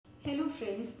Hello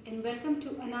friends and welcome to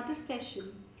another session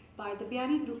by the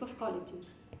Biyani Group of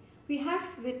Colleges. We have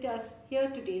with us here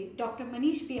today Dr.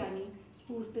 Manish Biyani,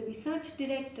 who is the Research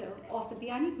Director of the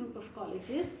Biyani Group of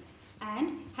Colleges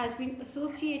and has been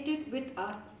associated with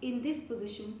us in this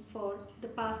position for the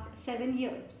past 7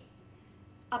 years.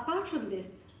 Apart from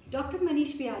this, Dr.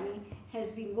 Manish Biyani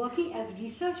has been working as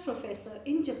research professor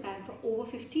in Japan for over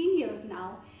 15 years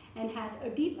now and has a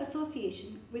deep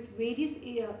association with various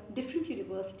different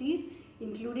universities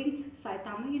including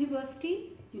Saitama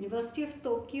University, University of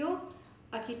Tokyo,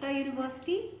 Akita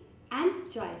University and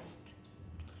JAIST.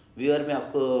 Viewer मैं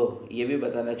आपको ये भी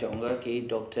बताना चाहूँगा कि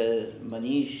doctor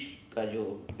Manish का जो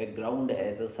background है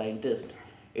as a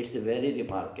scientist it's very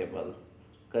remarkable.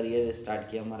 Career start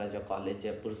किया हमारा जो कॉलेज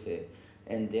जयपुर से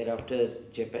एंड देयर आफ्टर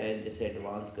जापान जैसे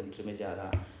एडवांस कंट्री में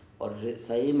जाना और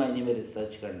सही मायने में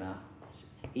रिसर्च करना।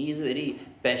 He is very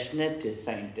passionate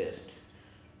scientist.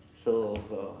 So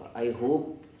I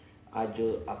hope आज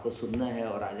जो आपको सुनना है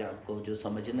और आज आपको जो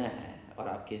समझना है और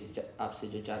आपसे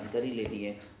जो जानकारी लेनी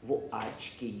है वो आज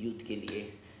के यूथ के लिए,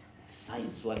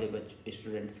 साइंस वाले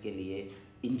स्टूडेंट्स के लिए,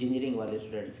 इंजीनियरिंग वाले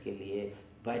स्टूडेंट्स के लिए,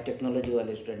 बायोटेक्नोलॉजी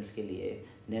वाले स्टूडेंट्स के लिए,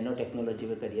 नैनो टेक्नोलॉजी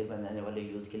में करियर बनाने वाले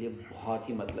यूथ के लिए बहुत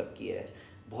ही मतलब की है,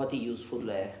 बहुत ही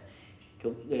यूज़फुल है।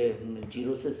 क्योंकि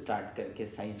जीरो से स्टार्ट करके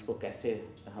साइंस को कैसे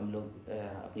हम लोग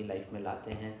अपनी लाइफ में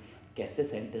लाते हैं, कैसे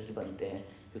साइंटिस्ट बनते हैं।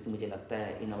 क्योंकि मुझे लगता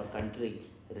है in our country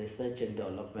research and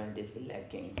development is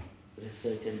lacking,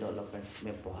 research and development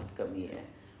में बहुत कमी है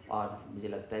और मुझे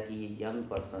लगता है कि ये यंग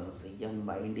पर्सनस, यंग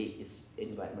माइंड ही इस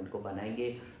इन्वायरमेंट को बनाएंगे,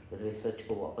 रिसर्च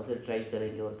को वापस से ट्राई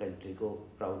करेंगे और कंट्री को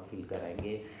प्राउड फील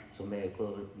कराएंगे। सो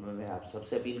मैं आप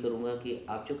सबसे अपील करूँगा कि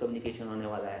आप जो कम्युनिकेशन होने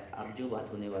वाला है, आप जो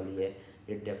बात होने वाली है,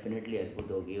 ये डेफिनेटली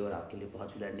अद्भुत होगी और आपके लिए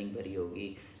बहुत लर्निंग भरी होगी।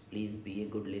 Please be a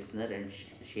good listener and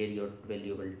share your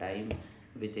valuable time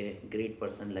with a great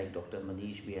person like Dr.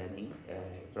 Manish Biyani,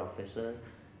 professor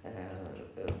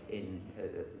in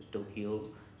Tokyo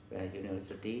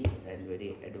University and very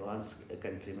advanced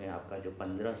country में आपका जो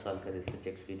 15 साल का रिसर्च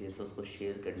एक्सपीरियंस है उसको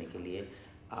शेयर करने के लिए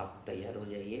आप तैयार हो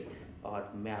जाइए।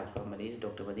 और मैं आपका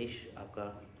डॉक्टर मनीष आपका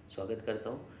स्वागत करता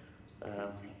हूँ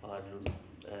और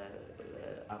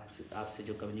आपसे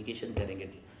जो कम्युनिकेशन करेंगे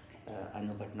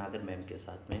अनु भटनागर मैम के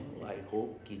साथ में, आई होप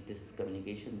कि this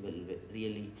communication will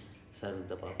really serve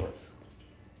the purpose.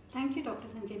 Thank you, Dr.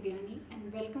 Sanjay Biyani,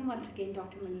 and welcome once again,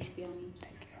 Dr. Manish Biyani.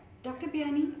 Thank you. Dr.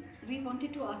 Biyani, we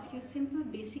wanted to ask you a simple,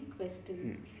 basic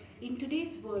question. In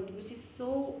today's world, which is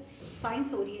so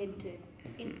science-oriented,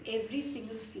 in every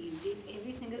single field, in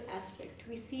every single aspect,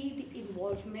 we see the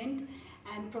involvement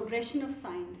and progression of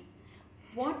science.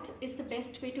 What is the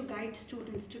best way to guide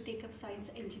students to take up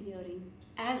science engineering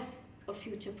as a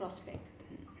future prospect?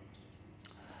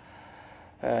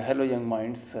 Hello young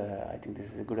minds, I think this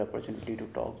is a good opportunity to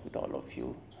talk with all of you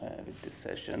with this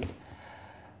session.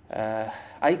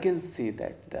 I can see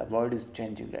that the world is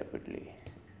changing rapidly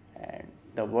and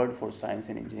the world for science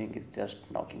and engineering is just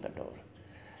knocking the door,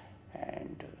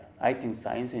 and I think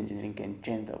science and engineering can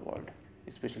change the world,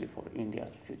 especially for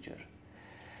India's future.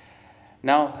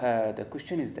 Now the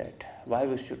question is that why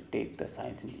we should take the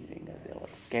science engineering as our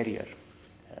career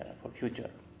for future.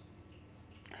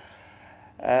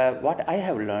 What I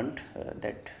have learned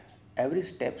that every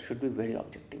step should be very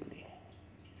objectively,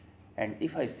 and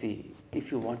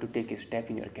if you want to take a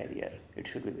step in your career, it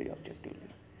should be very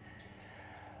objectively.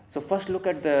 So first look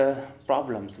at the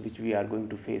problems which we are going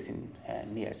to face in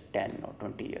near 10 or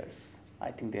 20 years. I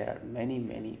think there are many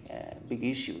big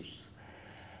issues,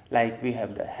 like we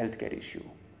have the healthcare issue.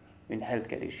 In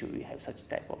healthcare issue we have such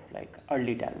type of like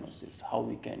early diagnosis, how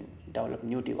we can develop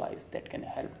new device that can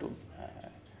help to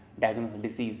diagnose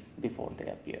disease before they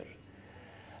appear,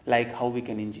 like how we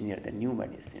can engineer the new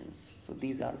medicines. So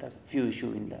these are the few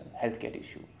issues in the healthcare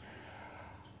issue.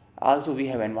 Also we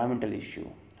have environmental issue,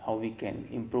 how we can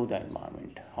improve the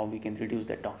environment, how we can reduce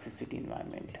the toxicity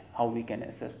environment, how we can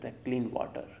assess the clean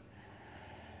water.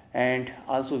 And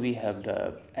also we have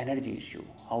the energy issue,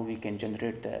 how we can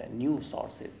generate the new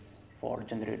sources for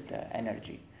generate the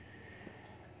energy.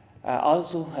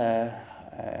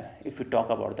 If we talk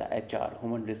about the HR,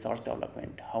 human resource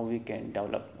development, how we can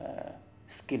develop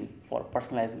skill for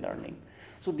personalized learning.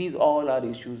 So these all are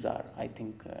issues are, I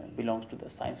think, belongs to the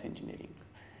science engineering.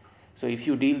 So if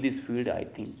you deal this field, I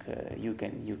think you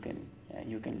can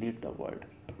lead the world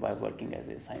by working as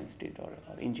a scientist or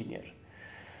engineer.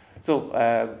 So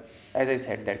as I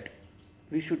said that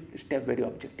we should step very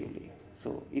objectively.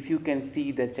 So if you can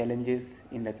see the challenges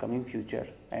in the coming future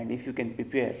and if you can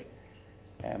prepare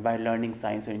by learning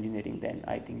science or engineering, then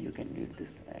I think you can lead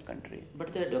this country.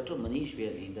 But Dr. Manish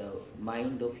Biyani, the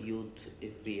mind of youth,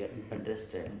 if we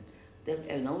understand,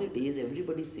 That nowadays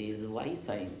everybody says, why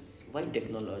science? Why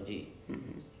technology?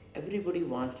 Everybody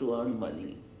wants to earn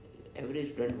money.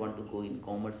 Every student want to go in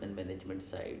commerce and management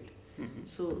side.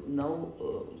 So now,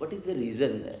 what is the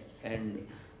reason? And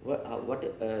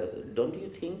don't you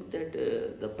think that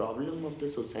the problem of the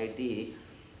society,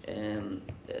 um,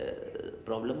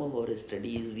 problem of our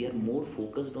studies, we are more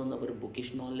focused on our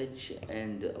bookish knowledge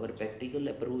and our practical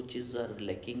approaches are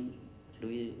lacking? Do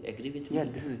you agree with Yeah,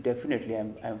 me? this is definitely,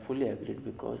 I'm fully agreed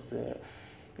because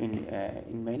in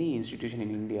many institutions in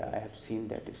India, I have seen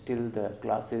that still the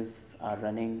classes are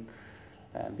running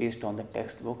based on the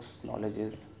textbooks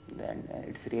knowledges, then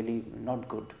it's really not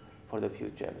good for the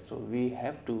future. So we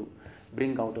have to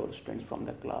bring out our students from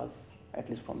the class, at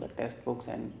least from the textbooks,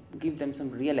 and give them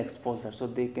some real exposure so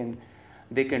they can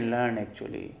learn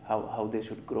actually how they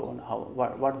should grow and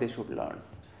what they should learn.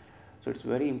 So it's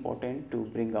very important to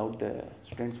bring out the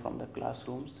students from the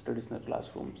classrooms, traditional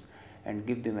classrooms, and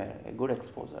give them a good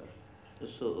exposure.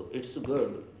 So it's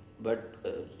good, but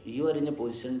you are in a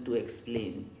position to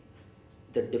explain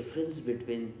the difference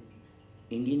between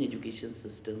Indian education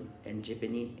system and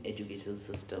Japanese education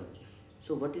system.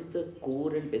 So what is the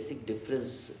core and basic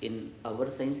difference in our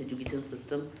science education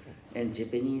system and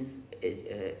Japanese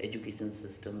education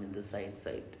system in the science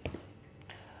side?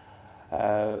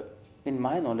 Uh, in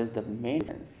my knowledge, the main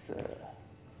difference,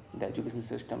 the education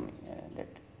system that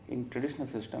in traditional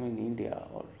system in India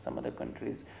or some other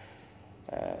countries,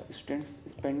 students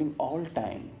spending all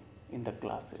time in the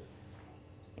classes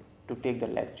to take the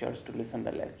lectures, to listen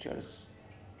the lectures,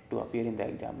 to appear in the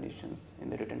examinations, in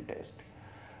the written test.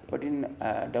 But in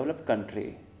developed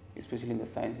country, especially in the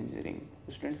science engineering,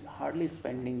 students hardly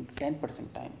spending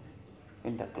 10% time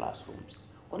in the classrooms.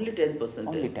 Only 10%.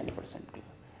 Only 10%,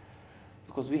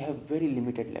 because we have very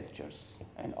limited lectures,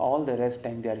 and all the rest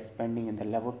time they are spending in the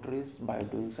laboratories by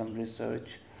doing some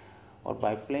research or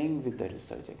by playing with the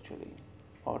research actually,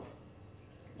 or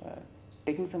uh,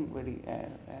 taking some very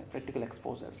practical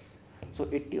exposures. So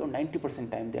 80 or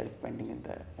 90% time they are spending in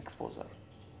the exposure,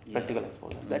 practical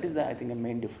exposure. That is the, I think, the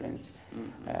main difference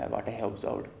what I have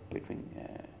observed between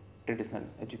traditional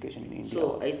education in India.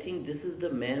 So I think this is the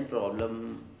main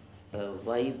problem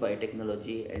why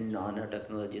biotechnology and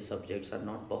nanotechnology subjects are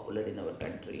not popular in our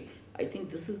country. I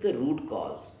think this is the root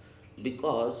cause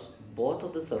because both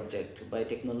of the subject,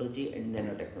 biotechnology and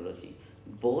nanotechnology,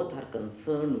 both are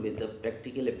concerned with the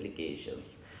practical applications.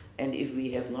 And if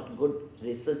we have not good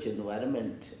research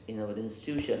environment in our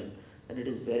institution, then it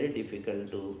is very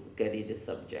difficult to carry the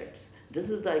subjects. This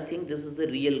is the, I think this is the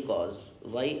real cause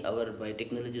why our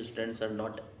biotechnology students are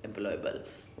not employable,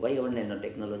 why our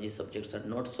nanotechnology subjects are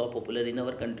not so popular in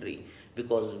our country,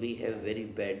 because we have very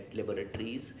bad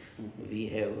laboratories, we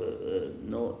have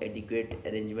no adequate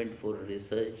arrangement for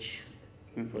research,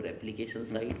 for application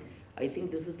side. I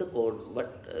think this is the core.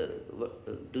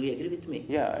 Do you agree with me?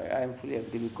 Yeah, I am fully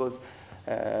agree because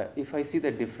if I see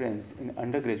the difference in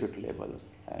undergraduate level,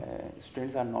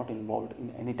 students are not involved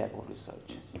in any type of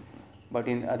research. But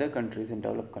in other countries, in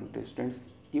developed countries, students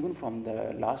even from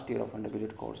the last year of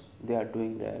undergraduate course, they are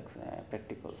doing the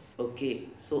practicals. Okay,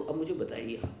 so अब मुझे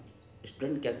बताइए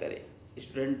student क्या करे?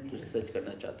 Student research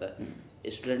करना चाहता है,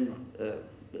 student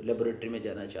laboratory में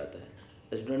जाना चाहता है,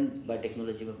 स्टूडेंट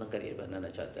बायोटेक्नोलॉजी में अपना करियर बनाना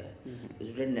चाहता है,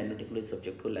 स्टूडेंट नैनो टेक्नोलॉजी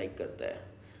सब्जेक्ट को लाइक करता है.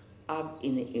 आप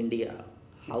in India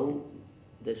how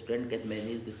the student can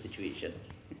manage this situation?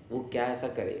 वो क्या ऐसा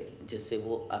करे जिससे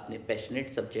वो अपने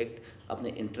पैशनेट सब्जेक्ट अपने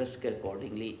इंटरेस्ट के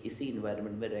अकॉर्डिंगली इसी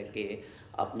इन्वायरमेंट में रह के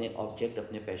अपने ऑब्जेक्ट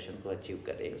अपने पैशन को अचीव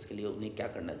करे? उसके लिए उन्हें क्या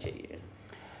करना चाहिए?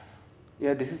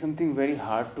 Yeah, this is something very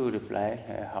hard to reply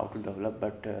how to develop,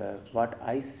 but what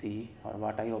I see or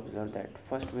what I observe that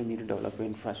first we need to develop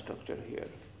infrastructure here,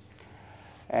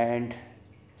 and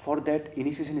for that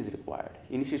initiation is required.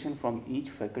 Initiation from each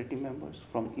faculty members,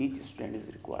 from each student is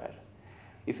required.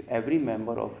 If every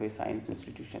member of a science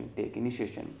institution take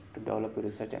initiation to develop a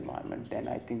research environment, then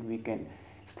I think we can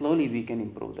slowly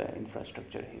improve the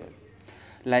infrastructure here.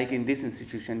 Like in this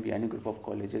institution, Biyani Group of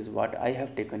Colleges, what I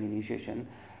have taken initiation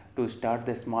to start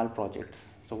the small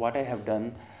projects. So what I have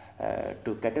done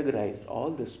to categorize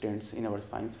all the students in our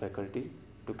science faculty,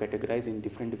 to categorize in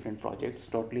different projects.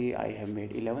 Totally I have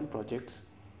made 11 projects,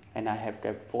 and I have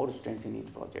kept 4 students in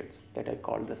each project that I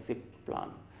call the SIP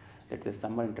plan. That's the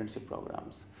summer internship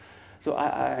programs. So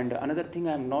and another thing,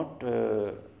 I'm not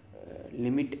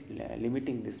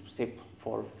limiting this SIP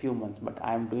for few months, but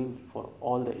I am doing for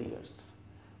all the years,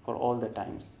 for all the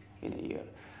times in a year.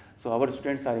 So our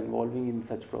students are involving in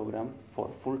such program for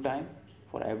full time,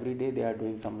 for every day they are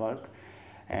doing some work,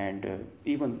 and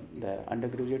even the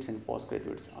undergraduates and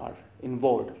postgraduates are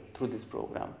involved through this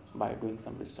program by doing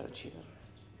some research here.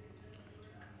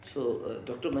 So,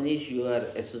 Dr. Manish, you are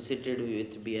associated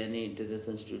with Biyani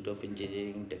International Institute of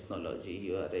Engineering and Technology.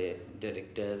 You are a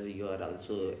director. You are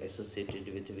also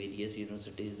associated with various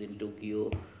universities in Tokyo.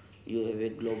 You have a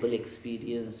global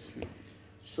experience.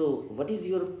 So, what is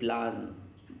your plan?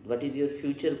 What is your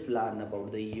future plan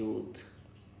about the youth?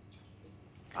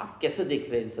 आप कैसे देख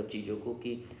रहे हैं इन सब चीज़ों को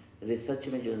कि research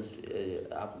में जो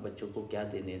आप बच्चों को क्या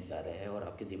देने जा रहे हैं और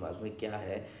आपके दिमाग में क्या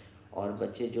है और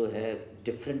बच्चे जो है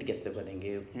डिफरेंट कैसे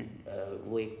बनेंगे,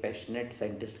 वो एक पैशनेट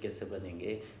साइंटिस्ट कैसे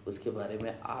बनेंगे, उसके बारे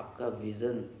में आपका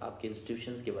विज़न, आपके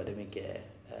इंस्टीट्यूशन के बारे में क्या है,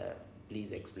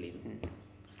 please explain.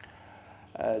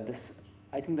 This,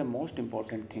 I think, the most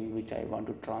important thing which I want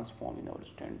to transform in our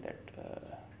student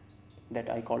that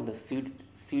I call the seed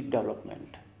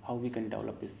development. How we can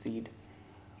develop a seed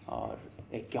or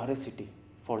a curiosity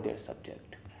for their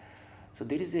subject. So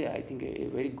there is I think a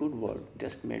very good word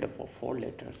just made up of 4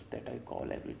 letters that I call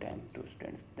every time to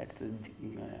students. That's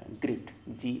grit,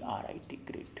 G-R-I-T,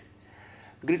 grit.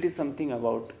 Grit is something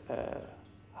about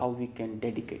how we can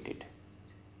dedicate it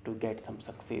to get some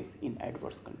success in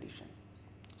adverse condition.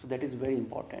 So that is very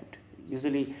important.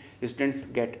 Usually students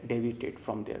get deviated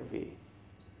from their way.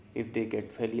 If they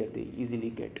get failure, they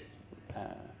easily get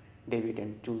deviate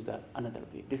and choose another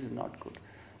way. This is not good.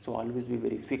 So always be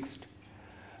very fixed.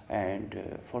 And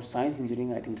for science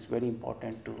engineering, I think it's very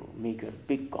important to make a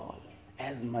big goal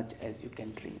as much as you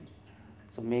can dream.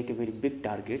 So make a very big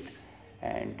target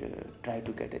and try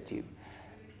to get achieved.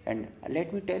 And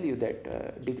let me tell you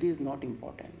that degree is not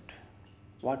important.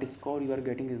 What score you are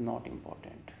getting is not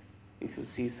important. If you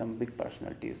see some big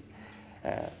personalities,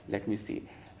 let me see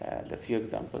the few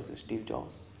examples: Steve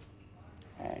Jobs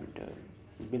and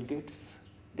Bill Gates.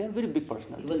 They are very big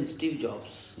personalities. Even Steve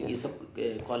Jobs, Yes. he's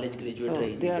a college graduate. So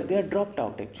right? they are dropped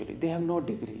out actually. They have no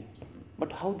degree,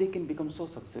 but how they can become so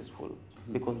successful?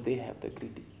 Because they have the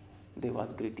gritty. They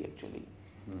was gritty actually.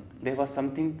 There was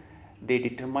something they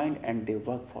determined and they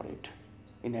worked for it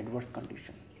in adverse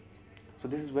condition. So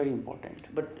this is very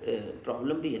important. But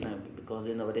problem भी है ना, because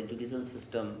in our education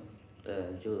system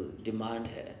जो demand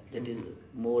है that is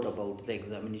more about the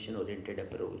examination oriented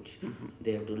approach.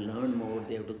 They have to learn more,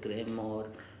 they have to cram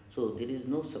more, so there is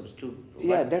no substitute.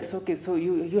 Yeah, that's okay. So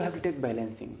you have to take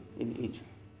balancing in each.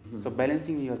 So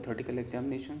balancing your theoretical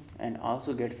examinations and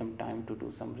also get some time to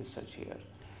do some research here.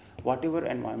 Whatever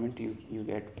environment you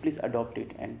get, please adopt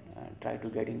it and try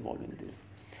to get involved in this.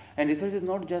 And research is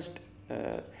not just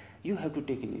you have to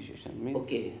take initiation. Means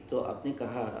Okay, तो आपने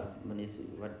कहा Manish,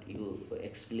 what you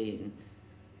explain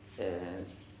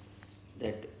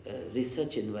that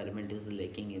research environment is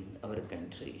lacking in our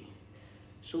country.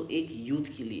 So एक youth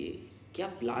के लिए क्या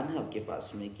plan है आपके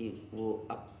पास में कि वो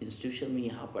आप इंस्टीट्यूशन में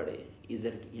यहाँ पढ़े,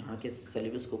 इधर यहाँ के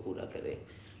सिलेबस को पूरा करे,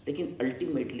 लेकिन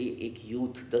अल्टीमेटली एक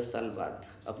यूथ 10 साल बाद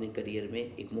अपने करियर में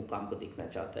एक मुकाम को देखना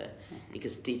चाहता है, एक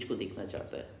स्टेज को देखना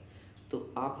चाहता है, तो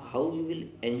आप how you will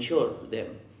ensure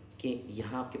them कि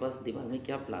यहाँ आपके पास दिमाग में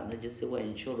क्या प्लान है जिससे वो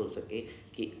इंश्योर हो सके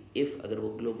कि इफ़ अगर वो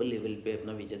ग्लोबल लेवल पे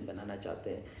अपना विजन बनाना चाहते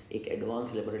हैं, एक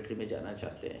एडवांस लेबोरेटरी में जाना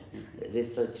चाहते हैं,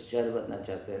 रिसर्चर बनना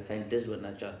चाहते हैं, साइंटिस्ट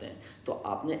बनना चाहते हैं, तो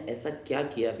आपने ऐसा क्या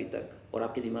किया अभी तक और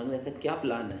आपके दिमाग में ऐसा क्या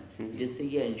प्लान है जिससे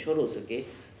ये इंश्योर हो सके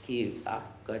कि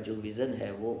आपका जो विज़न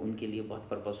है वो उनके लिए बहुत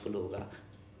पर्पसफुल होगा.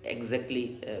 Exactly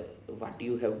what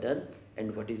you have done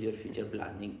and what is your future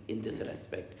planning in this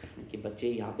respect कि बच्चे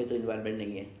यहाँ पे तो इन्वायरमेंट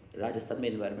नहीं है, राजस्थान में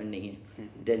इन्वायरमेंट नहीं है,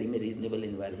 दिल्ली में रीजनेबल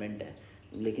इन्वायरमेंट है,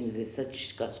 लेकिन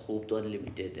रिसर्च का स्कोप तो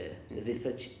अनलिमिटेड है,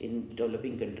 रिसर्च इन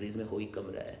डेवलपिंग कंट्रीज़ में हो ही कम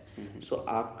रहा है. सो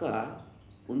आपका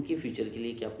उनके फ्यूचर के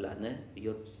लिए क्या प्लान है?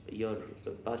 Your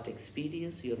past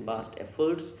experience, your past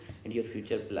efforts and your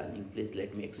future planning, please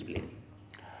let me explain.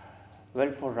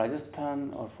 Well, for Rajasthan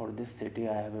or for this city,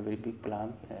 I have a very big plan.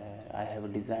 I have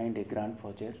designed a grand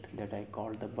project that I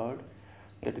call the BIRD,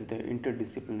 that is the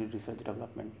Inter-disciplinary Research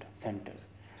Development Center.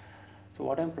 So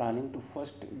what I'm planning to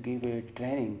first give a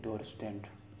training to our student,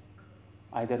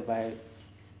 either by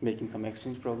making some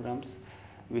exchange programs.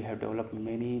 We have developed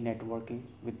many networking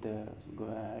with the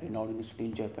renowned university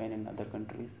in Japan and other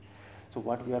countries. So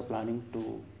what we are planning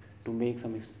to make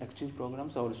some exchange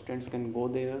programs. Our students can go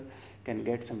there, can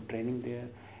get some training there,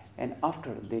 and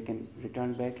after they can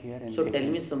return back here. And so tell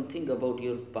me something about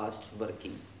your past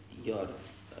working, your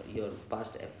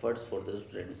past efforts for the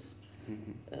students,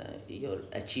 your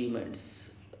achievements.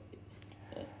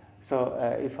 So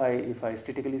if I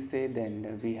statistically say, then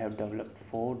we have developed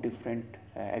 4 different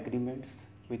agreements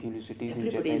with universities in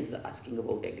Japan. Everybody is asking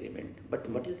about agreement, but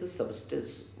what is the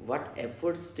substance? What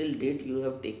efforts till date you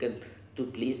have taken to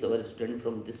place our student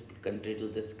from this country to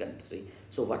this country?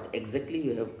 So what exactly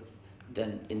you have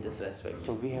done in this respect?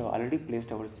 So we have already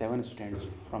placed our 7 students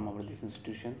from this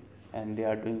institution. and they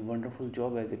are doing wonderful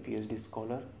job as a PhD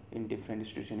scholar in different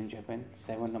institutions in Japan.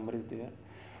 7 number is there,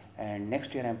 and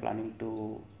next year I am planning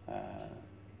to uh,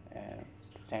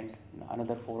 send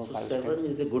another 4 or So 5 seven students.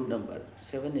 is a good number.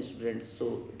 7 students.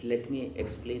 So let me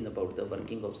explain about the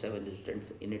working of 7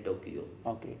 students in a Tokyo.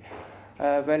 Okay.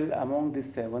 Well, among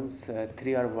these 7s,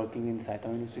 3 are working in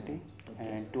Saitama University, Okay.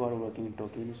 and 2 are working in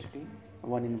Tokyo University.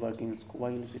 One is working in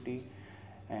Tsukuba University,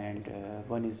 and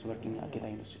one is working in Akita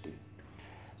University.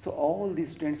 So all these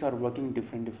students are working in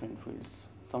different fields.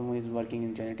 Someone is working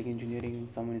in genetic engineering,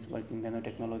 someone is working in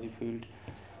nanotechnology field,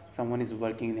 someone is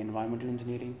working in environmental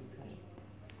engineering.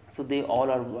 So they all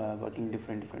are working in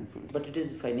different fields. But it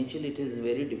is financially it is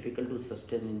very difficult to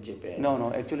sustain in Japan.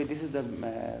 No. Actually, this is the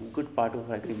good part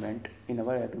of agreement. In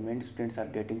our agreement, students are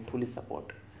getting fully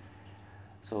support.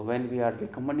 So when we are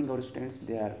recommending our students,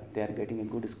 they are getting a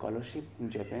good scholarship in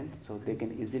Japan, so they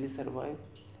can easily survive,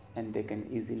 and they can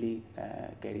easily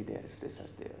carry their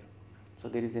research there. So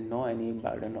there is no any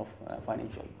burden of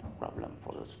financial problem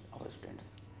for our students.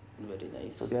 Very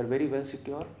nice. So they are very well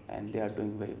secure, and they are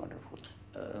doing very wonderful.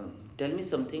 Tell me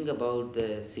something about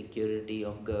the security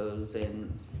of girls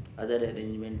and other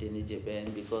arrangement in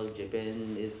Japan, because Japan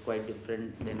is quite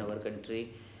different than our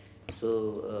country. So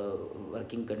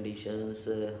working conditions,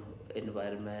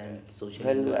 environment, social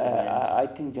Well, environment. I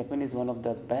think Japan is one of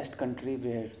the best country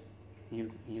where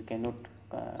you cannot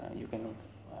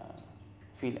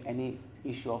feel any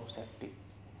issue of safety.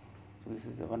 So this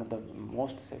is one of the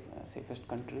most safest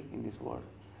country in this world.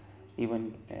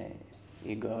 Even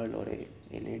a girl or a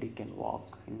lady can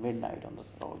walk in midnight on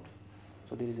the road.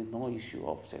 So there is no issue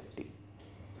of safety.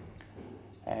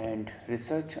 And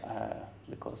research,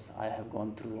 because I have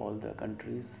gone through all the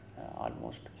countries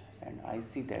almost, and I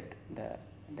see that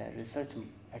the research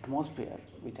atmosphere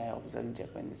which I observe in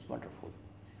Japan is wonderful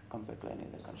compared to any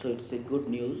other country. So it's a good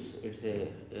news. It's a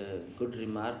good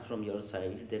remark from your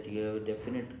side that you have a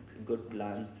definite good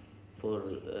plan for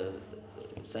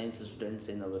science students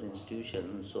in our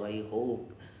institution. So I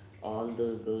hope all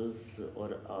the girls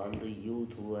or all the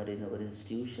youth who are in our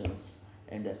institutions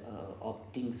and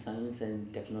opting science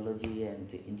and technology and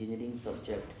engineering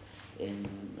subject in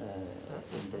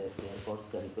their course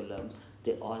curriculum,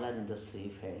 they all are in the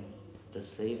safe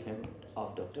hand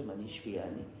of Dr. Manish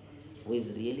Biyani, who is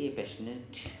really a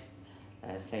passionate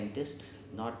scientist,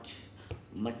 not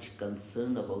much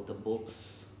concerned about the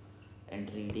books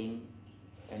and reading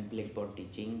and blackboard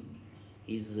teaching.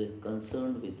 He's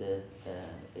concerned with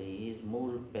he is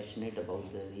more passionate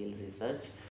about the real research.